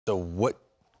So what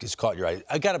has caught your eye?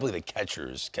 I got to believe the catcher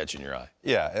is catching your eye.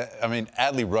 Yeah, I mean,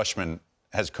 Adley Rutschman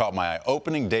has caught my eye.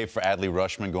 Opening day for Adley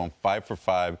Rutschman, going 5 for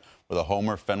 5 with a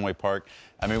homer, Fenway Park.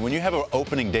 I mean, when you have an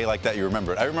opening day like that, you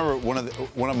remember it. I remember one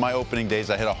of my opening days,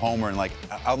 I hit a homer, and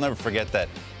I'll never forget that.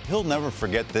 He'll never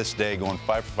forget this day, going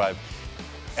 5 for 5.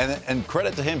 And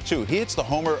credit to him too. He hits the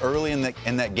homer early in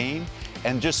that game,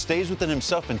 and just stays within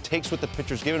himself and takes what the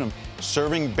pitcher's giving him,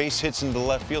 serving base hits into the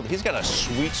left field. He's got a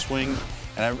sweet swing.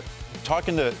 And I'm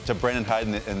talking to Brandon Hyde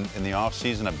in the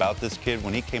offseason about this kid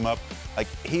when he came up,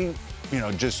 he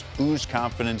just oozed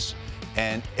confidence,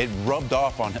 and it rubbed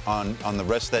off on the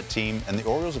rest of that team. And the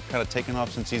Orioles have kind of taken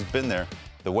off since he's been there.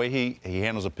 The way he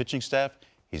handles a pitching staff,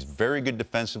 he's very good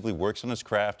defensively, works on his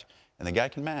craft, and the guy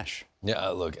can mash. Yeah,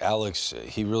 look, Alex,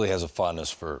 he really has a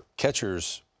fondness for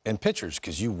catchers and pitchers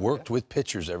because you worked with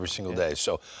pitchers every single day.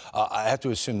 So I have to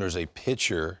assume there's a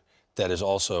pitcher that is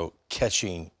also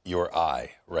catching your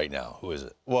eye right now. Who is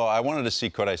it? Well, I wanted to see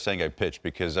Kodai Senga pitch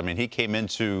because, I mean, he came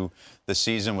into the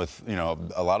season with,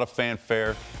 a lot of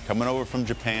fanfare coming over from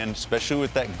Japan, especially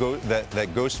with that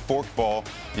ghost forkball.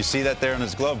 You see that there in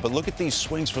his glove. But look at these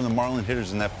swings from the Marlin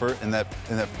hitters in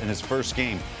his first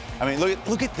game. I mean,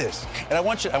 look at this. And I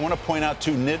want to point out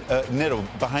to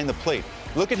Nitto behind the plate.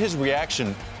 Look at his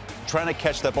reaction trying to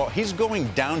catch that ball. He's going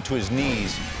down to his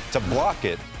knees to block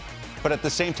it, but at the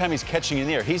same time he's catching in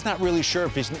the air. He's not really sure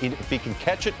if he can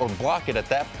catch it or block it at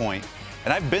that point.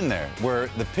 And I've been there where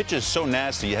the pitch is so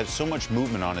nasty, you have so much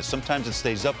movement on it. Sometimes it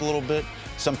stays up a little bit,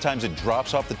 sometimes it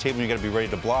drops off the table and you got to be ready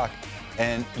to block.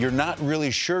 And you're not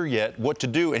really sure yet what to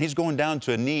do. And he's going down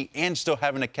to a knee and still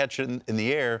having to catch it in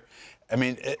the air. I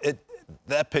mean,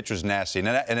 that pitch was nasty, and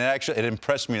it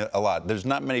impressed me a lot. There's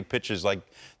not many pitches that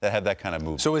have that kind of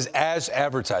movement. So as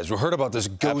advertised, we heard about this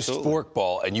ghost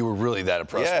forkball, and you were really that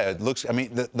impressed. Yeah, it looks. I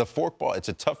mean, the forkball. It's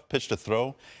a tough pitch to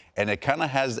throw, and it kind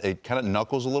of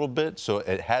knuckles a little bit, so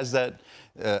it has that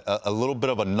a little bit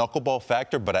of a knuckleball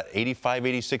factor. But at 85,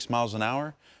 86 miles an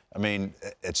hour. I mean,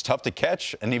 it's tough to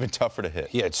catch and even tougher to hit.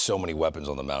 He had so many weapons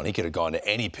on the mound. He could have gone to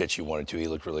any pitch he wanted to. He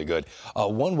looked really good.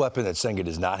 One weapon that Senga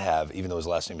does not have, even though his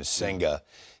last name is Senga,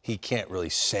 he can't really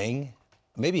sing.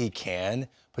 Maybe he can,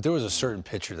 but there was a certain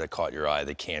pitcher that caught your eye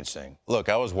that can sing. Look,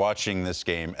 I was watching this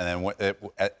game, and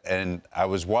I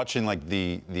was watching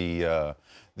the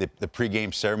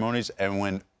pregame ceremonies, and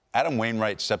when Adam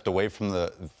Wainwright stepped away from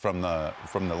the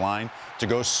line to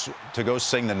go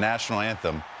sing the national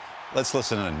anthem. Let's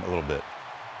listen in a little bit.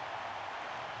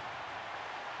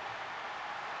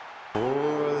 For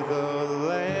the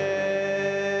land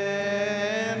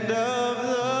of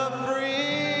the free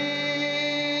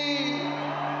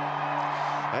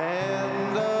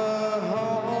and the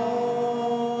home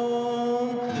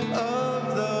of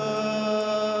the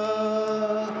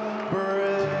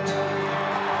brave.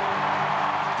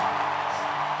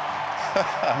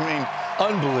 I mean,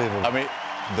 unbelievable. I mean,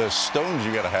 the stones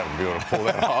you got to have to be able to pull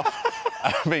that off.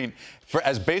 I mean,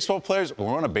 as baseball players, when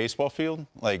we're on a baseball field,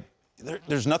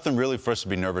 there's nothing really for us to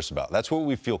be nervous about. That's where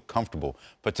we feel comfortable.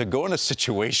 But to go in a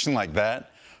situation like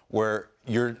that, where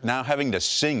you're now having to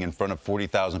sing in front of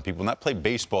 40,000 people, not play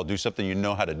baseball, do something you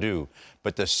know how to do,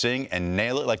 but to sing and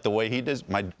nail it like the way he does,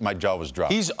 my jaw was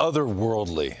dropped. He's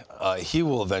otherworldly. He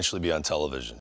will eventually be on television.